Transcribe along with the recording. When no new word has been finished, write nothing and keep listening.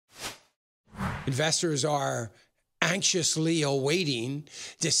Investors are anxiously awaiting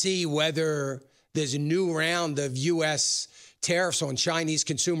to see whether there's a new round of U.S. tariffs on Chinese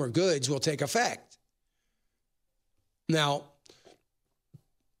consumer goods will take effect. Now,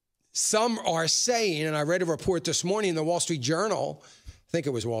 some are saying, and I read a report this morning in the Wall Street Journal, I think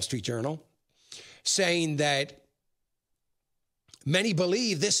it was Wall Street Journal, saying that many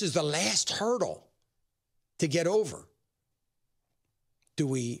believe this is the last hurdle to get over. Do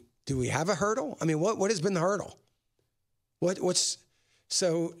we have a hurdle? I mean, what has been the hurdle? We're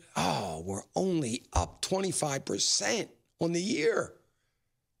only up 25% on the year.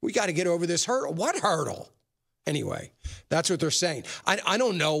 We got to get over this hurdle. What hurdle? Anyway, that's what they're saying. I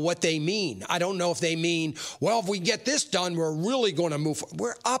don't know what they mean. I don't know if they mean, well, if we get this done, we're really going to move forward.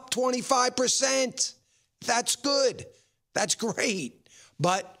 We're up 25%. That's good. That's great.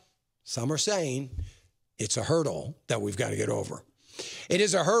 But some are saying it's a hurdle that we've got to get over. It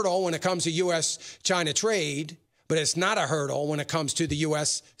is a hurdle when it comes to U.S.-China trade, but it's not a hurdle when it comes to the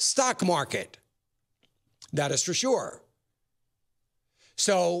U.S. stock market. That is for sure.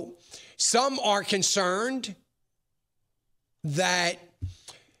 So some are concerned that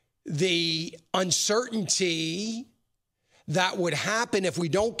the uncertainty that would happen if we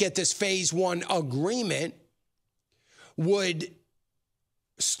don't get this phase one agreement would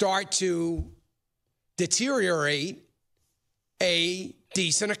start to deteriorate a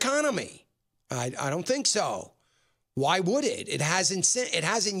decent economy. I don't think so. Why would it? It hasn't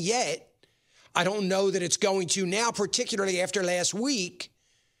yet. I don't know that it's going to now, particularly after last week,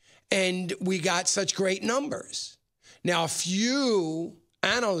 and we got such great numbers. Now, a few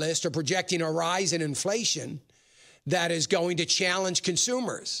analysts are projecting a rise in inflation that is going to challenge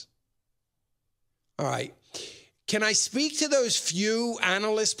consumers. All right. Can I speak to those few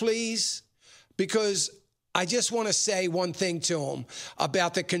analysts, please? Because I just want to say one thing to them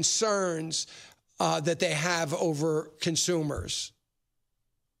about the concerns that they have over consumers.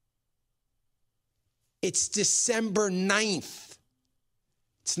 It's December 9th.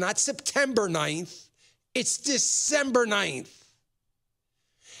 It's not September 9th. It's December 9th.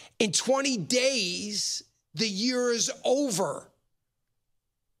 In 20 days, the year is over.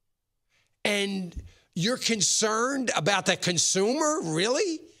 And you're concerned about the consumer?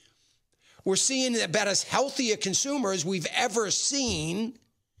 Really? We're seeing about as healthy a consumer as we've ever seen.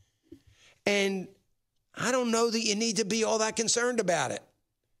 And I don't know that you need to be all that concerned about it.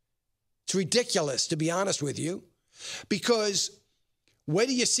 It's ridiculous, to be honest with you, because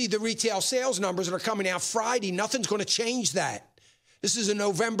whether you see the retail sales numbers that are coming out Friday, nothing's going to change that. This is a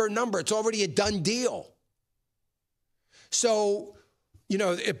November number. It's already a done deal. So,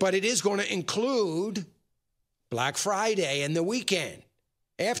 but it is going to include Black Friday and the weekend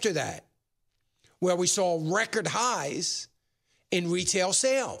after that, where we saw record highs in retail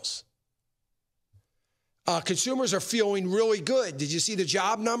sales. Consumers are feeling really good. Did you see the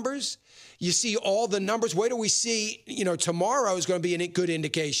job numbers? You see all the numbers. Where do we see, tomorrow is going to be a good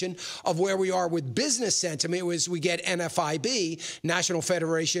indication of where we are with business sentiment as we get NFIB, National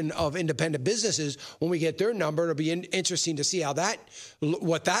Federation of Independent Businesses. When we get their number, it'll be interesting to see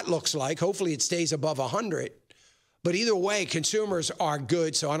what that looks like. Hopefully it stays above 100. But either way, consumers are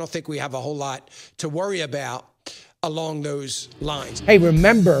good, so I don't think we have a whole lot to worry about along those lines. Hey,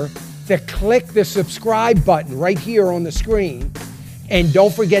 remember to click the subscribe button right here on the screen. And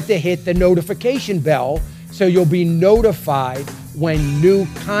don't forget to hit the notification bell so you'll be notified when new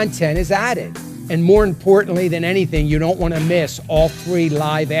content is added. And more importantly than anything, you don't want to miss all 3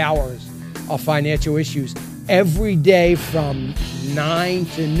 live hours of Financial Issues every day from 9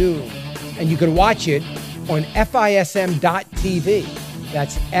 to noon. And you can watch it on FISM.tv.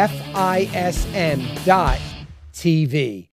 That's FISM.tv.